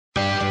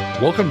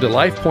Welcome to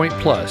Life Point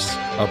Plus,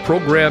 a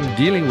program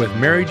dealing with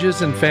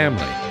marriages and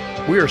family.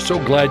 We are so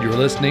glad you're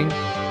listening.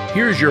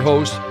 Here's your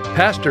host,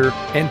 pastor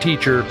and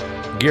teacher,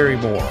 Gary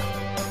Moore.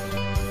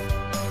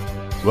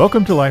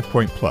 Welcome to Life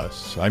Point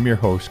Plus. I'm your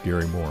host,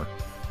 Gary Moore.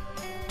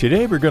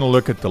 Today we're going to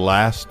look at the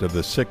last of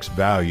the 6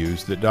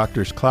 values that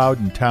Drs. Cloud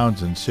and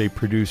Townsend say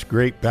produce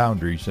great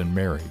boundaries in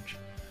marriage.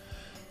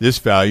 This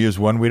value is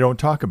one we don't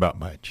talk about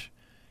much.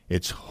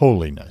 It's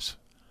holiness.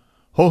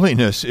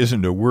 Holiness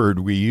isn't a word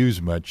we use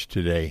much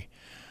today.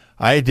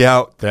 I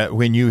doubt that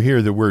when you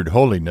hear the word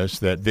holiness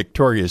that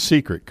Victoria's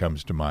Secret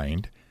comes to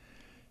mind.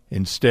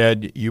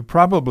 Instead, you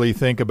probably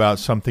think about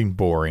something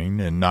boring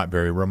and not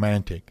very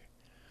romantic.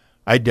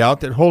 I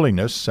doubt that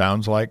holiness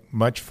sounds like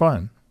much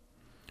fun.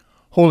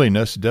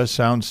 Holiness does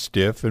sound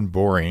stiff and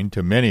boring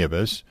to many of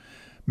us,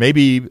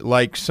 maybe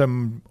like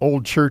some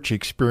old church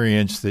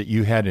experience that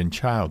you had in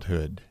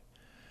childhood.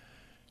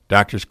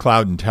 Drs.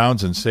 Cloud and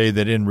Townsend say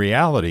that in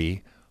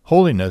reality,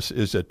 holiness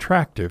is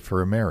attractive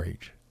for a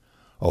marriage.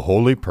 A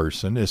holy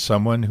person is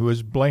someone who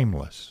is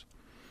blameless.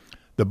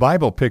 The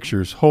Bible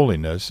pictures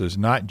holiness as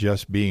not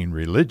just being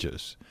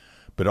religious,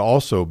 but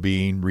also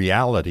being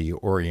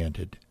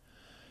reality-oriented.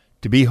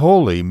 To be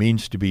holy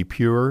means to be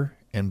pure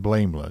and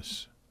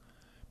blameless.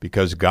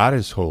 Because God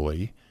is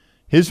holy,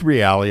 His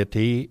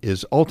reality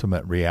is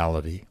ultimate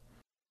reality.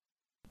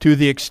 To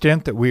the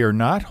extent that we are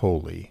not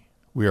holy,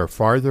 we are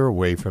farther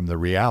away from the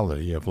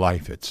reality of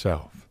life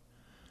itself.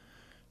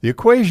 The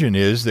equation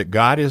is that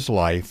God is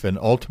life and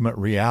ultimate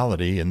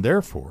reality, and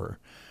therefore,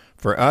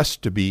 for us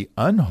to be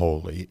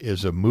unholy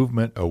is a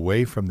movement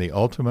away from the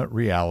ultimate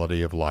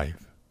reality of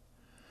life.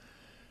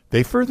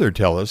 They further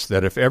tell us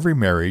that if every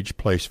marriage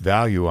placed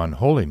value on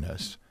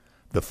holiness,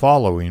 the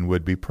following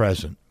would be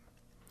present: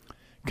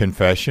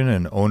 confession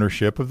and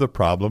ownership of the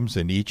problems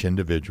in each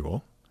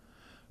individual,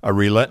 a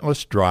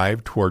relentless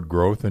drive toward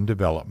growth and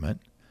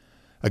development,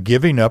 a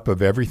giving up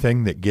of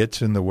everything that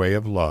gets in the way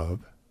of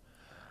love,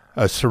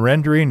 a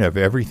surrendering of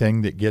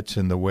everything that gets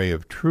in the way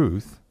of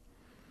truth,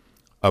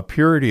 a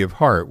purity of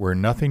heart where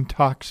nothing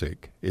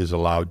toxic is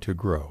allowed to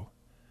grow.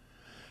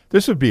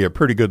 This would be a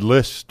pretty good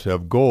list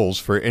of goals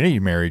for any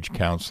marriage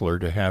counselor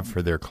to have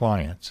for their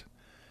clients.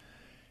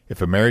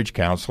 If a marriage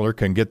counselor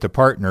can get the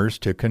partners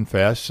to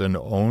confess and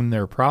own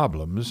their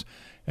problems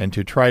and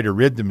to try to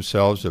rid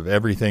themselves of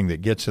everything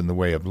that gets in the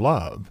way of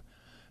love,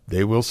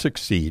 they will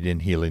succeed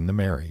in healing the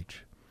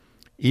marriage.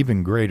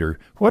 Even greater,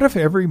 what if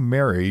every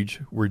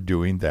marriage were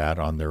doing that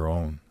on their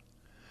own?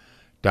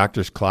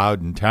 Drs. Cloud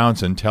and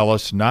Townsend tell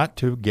us not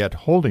to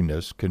get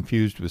holiness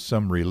confused with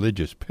some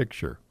religious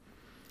picture.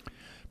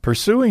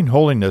 Pursuing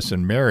holiness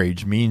in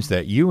marriage means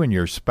that you and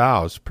your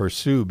spouse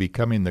pursue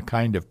becoming the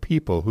kind of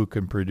people who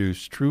can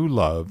produce true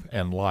love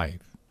and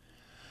life.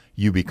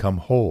 You become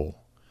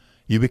whole.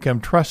 You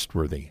become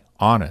trustworthy,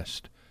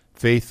 honest,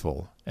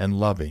 faithful, and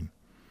loving.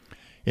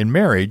 In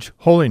marriage,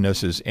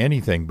 holiness is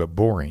anything but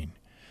boring.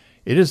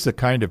 It is the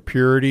kind of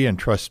purity and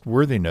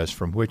trustworthiness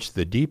from which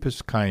the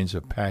deepest kinds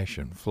of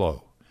passion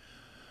flow.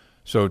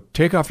 So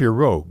take off your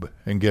robe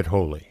and get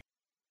holy.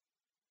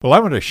 Well, I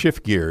want to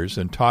shift gears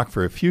and talk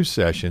for a few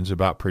sessions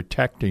about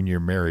protecting your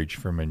marriage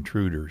from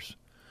intruders.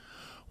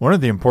 One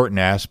of the important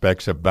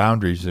aspects of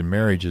boundaries in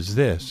marriage is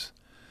this: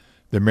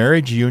 the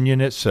marriage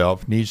union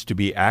itself needs to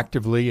be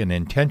actively and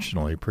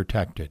intentionally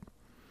protected.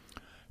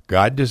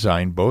 God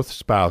designed both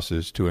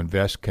spouses to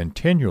invest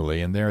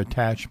continually in their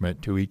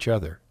attachment to each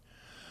other.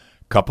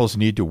 Couples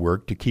need to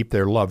work to keep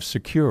their love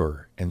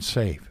secure and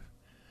safe.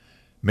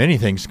 Many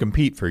things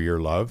compete for your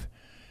love.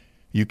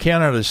 You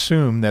cannot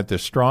assume that the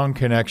strong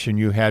connection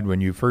you had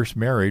when you first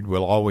married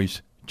will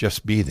always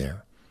just be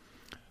there.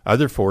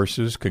 Other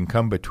forces can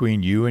come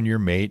between you and your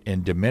mate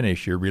and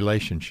diminish your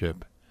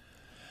relationship.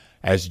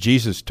 As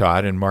Jesus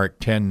taught in Mark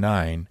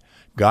 10:9,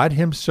 God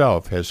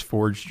Himself has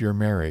forged your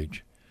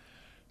marriage.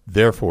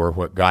 Therefore,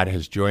 what God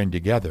has joined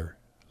together,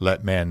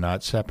 let man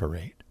not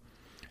separate.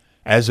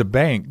 As a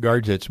bank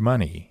guards its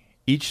money,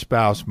 each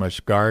spouse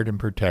must guard and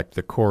protect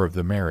the core of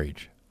the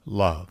marriage,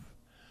 love.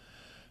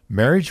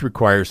 Marriage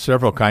requires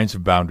several kinds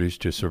of boundaries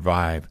to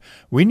survive.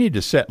 We need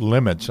to set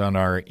limits on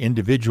our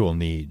individual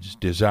needs,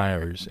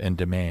 desires, and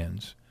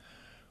demands.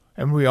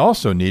 And we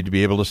also need to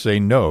be able to say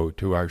no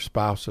to our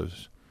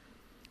spouses.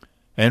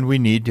 And we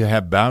need to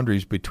have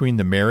boundaries between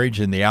the marriage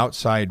and the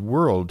outside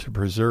world to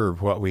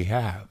preserve what we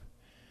have.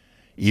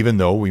 Even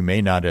though we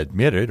may not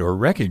admit it or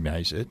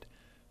recognize it,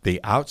 the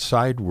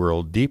outside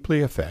world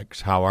deeply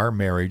affects how our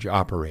marriage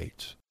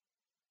operates.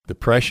 The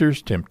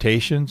pressures,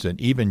 temptations, and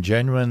even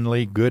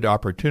genuinely good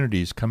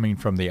opportunities coming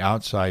from the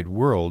outside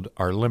world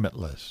are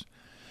limitless.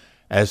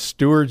 As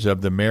stewards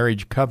of the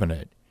marriage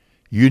covenant,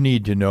 you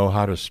need to know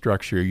how to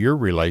structure your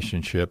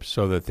relationship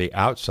so that the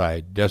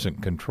outside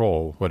doesn't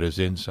control what is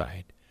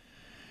inside.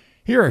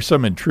 Here are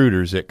some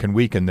intruders that can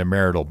weaken the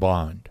marital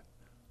bond: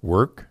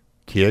 work,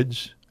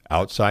 kids,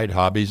 outside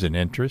hobbies and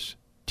interests,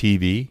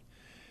 TV,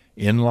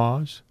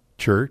 in-laws,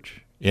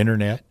 church,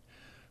 internet,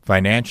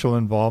 financial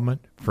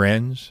involvement,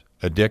 friends,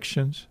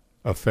 addictions,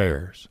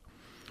 affairs.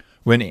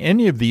 When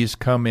any of these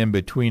come in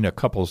between a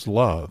couple's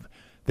love,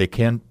 They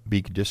can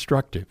be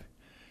destructive.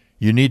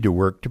 You need to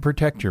work to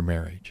protect your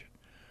marriage.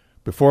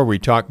 Before we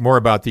talk more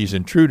about these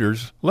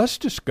intruders, let's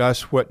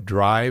discuss what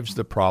drives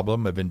the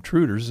problem of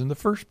intruders in the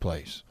first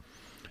place.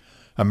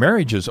 A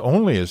marriage is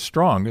only as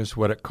strong as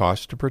what it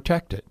costs to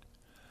protect it.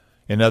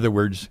 In other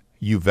words,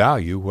 you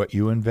value what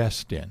you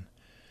invest in.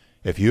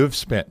 If you have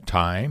spent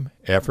time,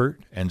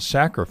 effort, and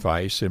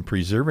sacrifice in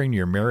preserving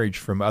your marriage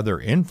from other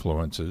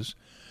influences,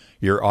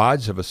 your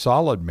odds of a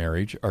solid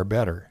marriage are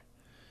better.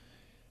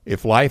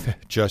 If life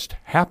just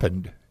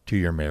happened to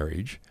your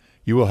marriage,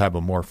 you will have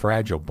a more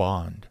fragile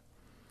bond.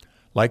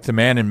 Like the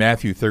man in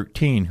Matthew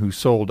 13 who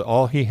sold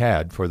all he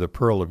had for the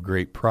pearl of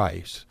great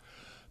price,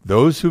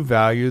 those who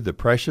value the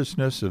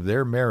preciousness of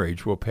their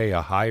marriage will pay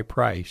a high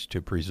price to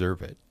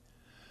preserve it.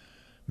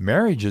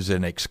 Marriage is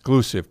an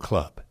exclusive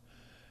club.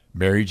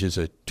 Marriage is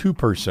a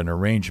two-person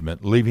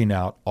arrangement, leaving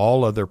out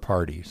all other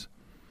parties.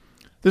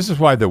 This is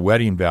why the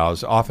wedding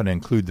vows often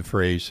include the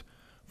phrase,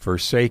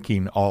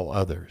 forsaking all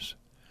others.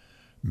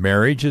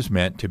 Marriage is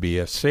meant to be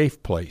a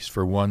safe place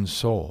for one's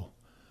soul.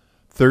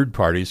 Third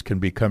parties can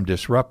become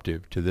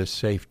disruptive to this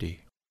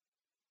safety.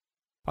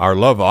 Our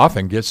love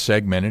often gets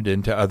segmented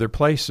into other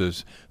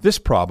places. This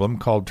problem,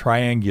 called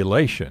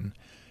triangulation,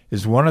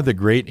 is one of the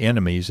great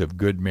enemies of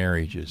good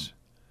marriages.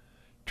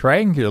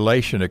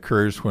 Triangulation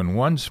occurs when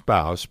one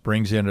spouse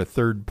brings in a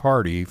third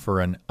party for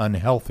an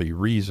unhealthy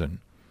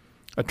reason.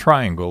 A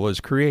triangle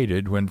is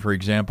created when, for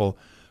example,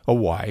 a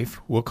wife,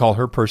 we'll call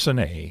her person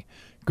A,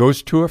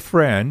 goes to a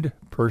friend,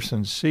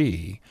 person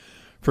C,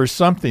 for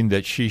something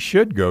that she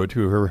should go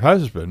to her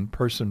husband,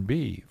 person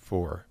B,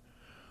 for.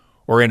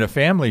 Or in a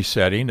family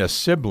setting, a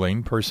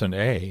sibling, person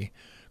A,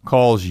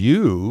 calls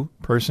you,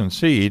 person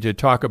C, to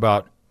talk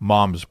about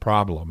mom's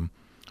problem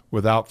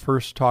without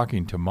first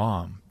talking to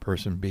mom,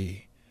 person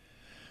B.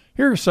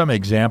 Here are some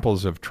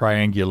examples of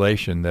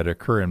triangulation that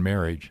occur in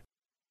marriage.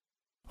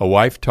 A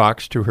wife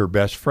talks to her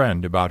best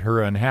friend about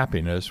her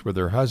unhappiness with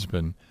her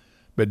husband,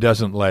 but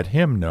doesn't let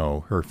him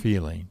know her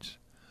feelings.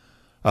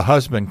 A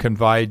husband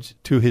confides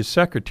to his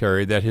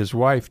secretary that his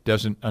wife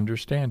doesn't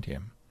understand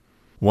him.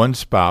 One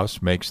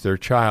spouse makes their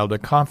child a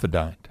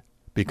confidant,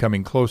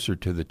 becoming closer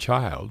to the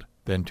child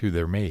than to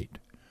their mate.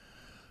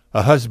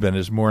 A husband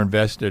is more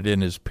invested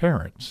in his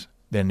parents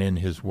than in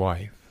his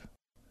wife.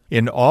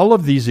 In all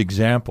of these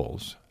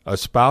examples, a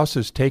spouse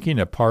is taking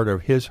a part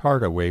of his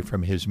heart away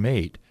from his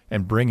mate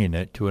and bringing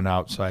it to an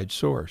outside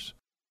source.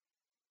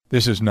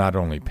 This is not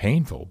only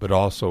painful, but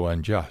also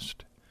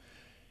unjust.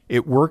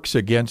 It works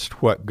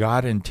against what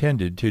God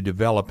intended to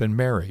develop in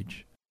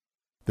marriage,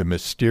 the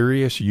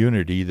mysterious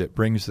unity that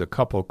brings the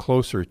couple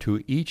closer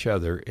to each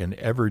other in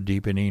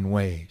ever-deepening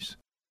ways.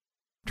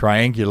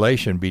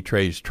 Triangulation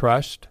betrays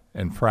trust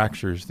and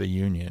fractures the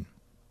union.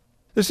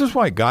 This is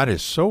why God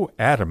is so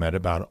adamant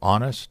about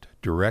honest,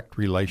 direct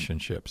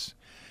relationships.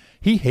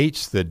 He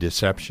hates the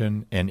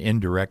deception and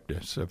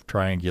indirectness of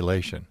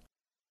triangulation.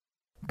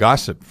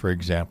 Gossip, for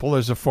example,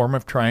 is a form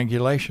of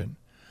triangulation.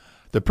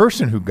 The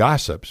person who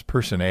gossips,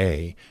 person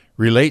A,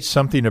 relates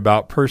something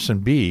about person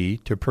B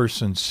to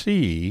person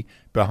C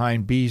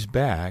behind B's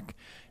back,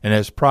 and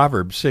as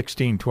Proverbs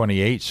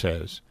 16:28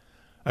 says,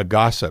 a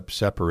gossip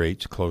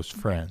separates close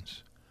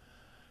friends.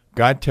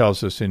 God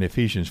tells us in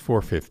Ephesians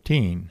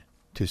 4:15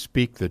 to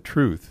speak the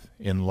truth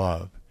in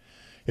love.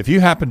 If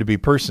you happen to be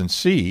person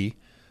C,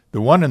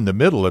 the one in the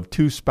middle of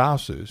two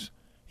spouses,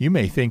 you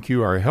may think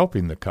you are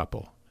helping the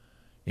couple.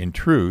 In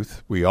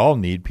truth, we all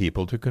need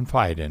people to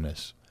confide in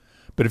us.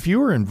 But if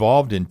you are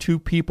involved in two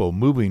people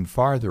moving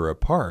farther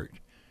apart,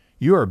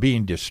 you are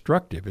being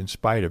destructive in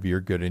spite of your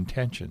good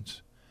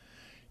intentions.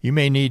 You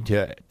may need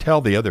to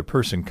tell the other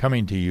person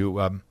coming to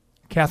you,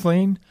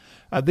 Kathleen,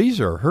 these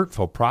are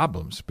hurtful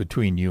problems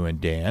between you and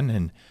Dan,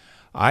 and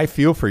I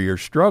feel for your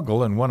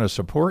struggle and want to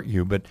support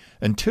you, but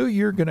until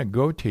you're going to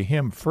go to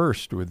him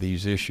first with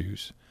these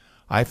issues,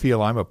 I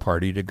feel I'm a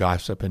party to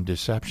gossip and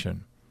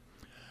deception.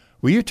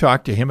 Will you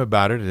talk to him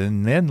about it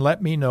and then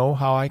let me know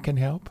how I can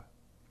help?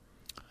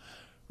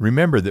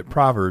 Remember that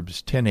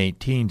Proverbs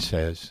 10:18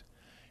 says,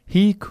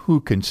 "He who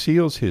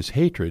conceals his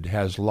hatred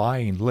has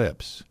lying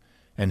lips,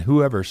 and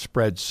whoever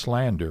spreads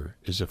slander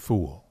is a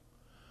fool."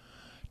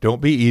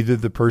 Don't be either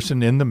the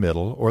person in the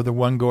middle or the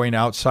one going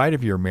outside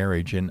of your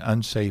marriage in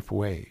unsafe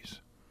ways.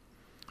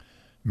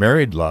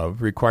 Married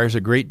love requires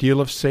a great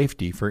deal of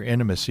safety for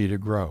intimacy to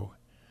grow.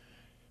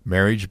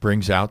 Marriage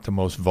brings out the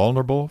most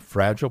vulnerable,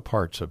 fragile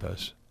parts of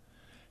us.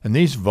 And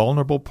these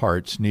vulnerable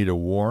parts need a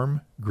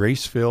warm,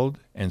 grace-filled,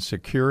 and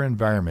secure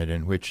environment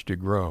in which to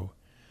grow.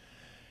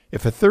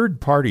 If a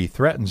third party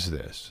threatens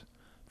this,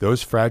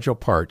 those fragile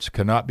parts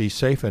cannot be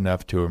safe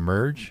enough to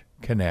emerge,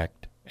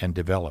 connect, and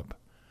develop.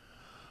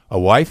 A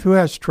wife who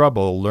has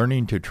trouble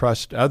learning to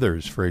trust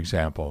others, for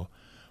example,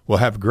 will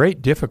have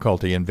great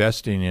difficulty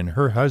investing in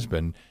her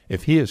husband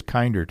if he is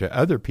kinder to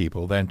other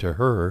people than to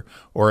her,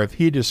 or if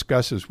he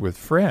discusses with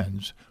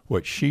friends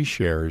what she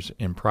shares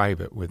in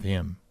private with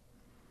him.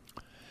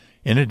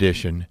 In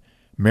addition,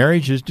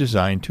 marriage is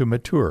designed to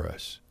mature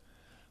us.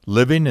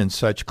 Living in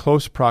such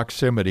close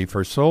proximity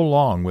for so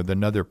long with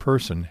another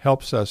person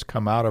helps us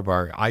come out of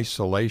our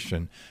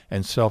isolation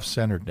and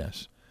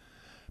self-centeredness.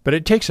 But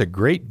it takes a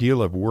great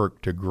deal of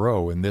work to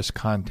grow in this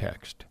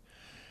context.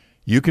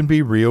 You can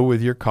be real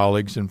with your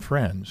colleagues and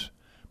friends,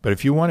 but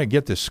if you want to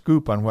get the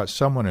scoop on what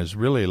someone is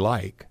really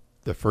like,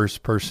 the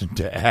first person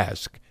to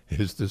ask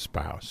is the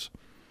spouse.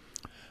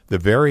 The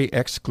very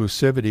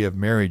exclusivity of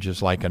marriage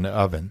is like an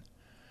oven.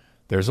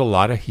 There's a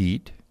lot of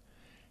heat,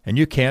 and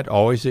you can't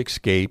always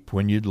escape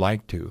when you'd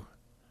like to.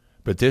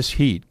 But this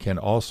heat can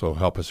also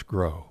help us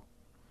grow.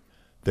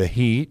 The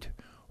heat,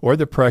 or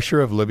the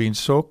pressure of living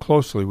so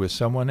closely with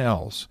someone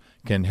else,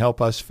 can help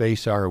us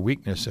face our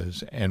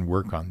weaknesses and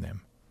work on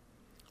them.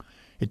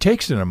 It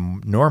takes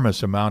an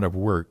enormous amount of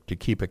work to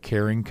keep a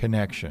caring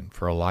connection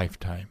for a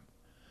lifetime.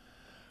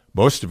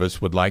 Most of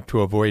us would like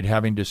to avoid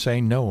having to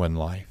say no in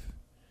life.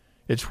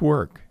 It's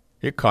work.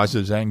 It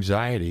causes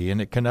anxiety,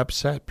 and it can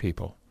upset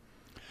people.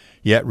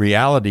 Yet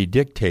reality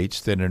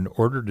dictates that in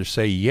order to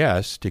say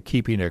yes to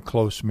keeping a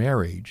close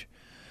marriage,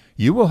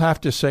 you will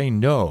have to say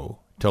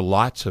no to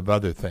lots of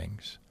other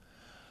things.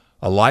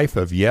 A life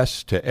of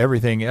yes to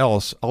everything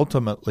else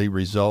ultimately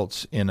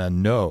results in a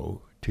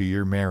no to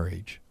your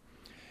marriage.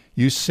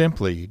 You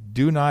simply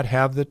do not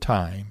have the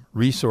time,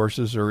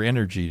 resources, or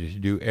energy to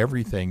do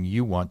everything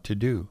you want to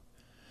do.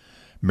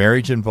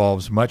 Marriage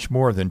involves much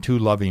more than two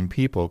loving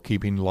people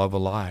keeping love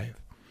alive.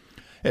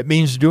 It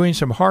means doing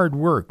some hard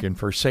work and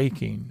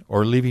forsaking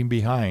or leaving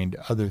behind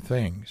other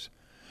things.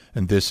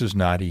 And this is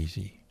not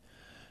easy.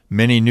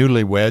 Many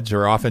newlyweds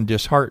are often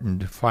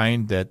disheartened to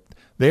find that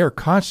they are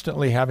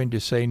constantly having to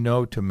say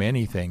no to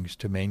many things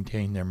to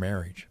maintain their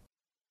marriage.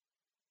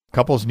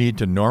 Couples need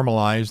to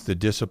normalize the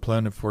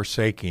discipline of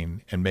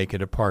forsaking and make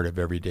it a part of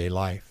everyday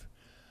life.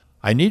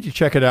 I need to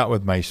check it out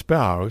with my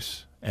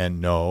spouse, and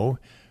no,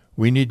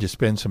 we need to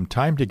spend some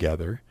time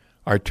together,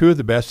 are two of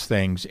the best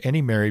things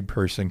any married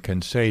person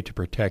can say to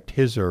protect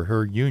his or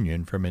her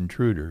union from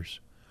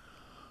intruders.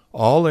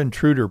 All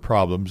intruder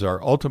problems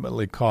are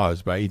ultimately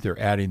caused by either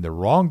adding the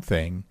wrong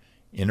thing,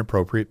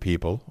 inappropriate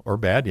people, or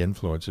bad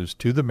influences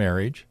to the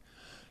marriage,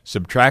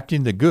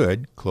 subtracting the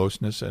good,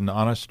 closeness and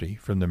honesty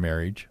from the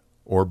marriage,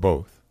 or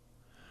both.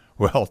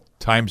 Well,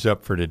 time's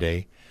up for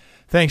today.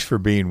 Thanks for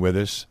being with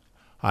us.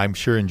 I'm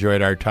sure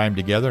enjoyed our time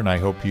together, and I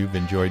hope you've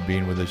enjoyed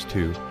being with us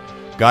too.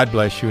 God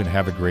bless you, and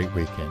have a great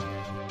weekend.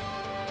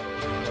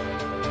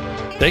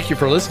 Thank you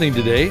for listening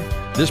today.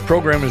 This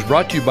program is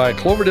brought to you by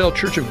Cloverdale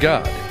Church of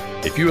God.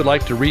 If you would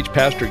like to reach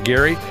Pastor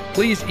Gary,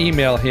 please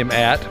email him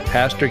at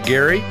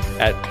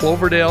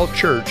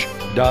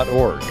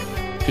pastorgary@cloverdalechurch.org.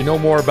 To know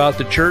more about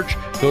the church,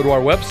 go to our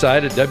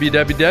website at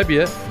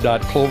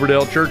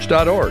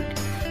www.cloverdalechurch.org.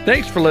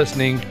 Thanks for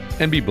listening,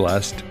 and be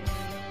blessed.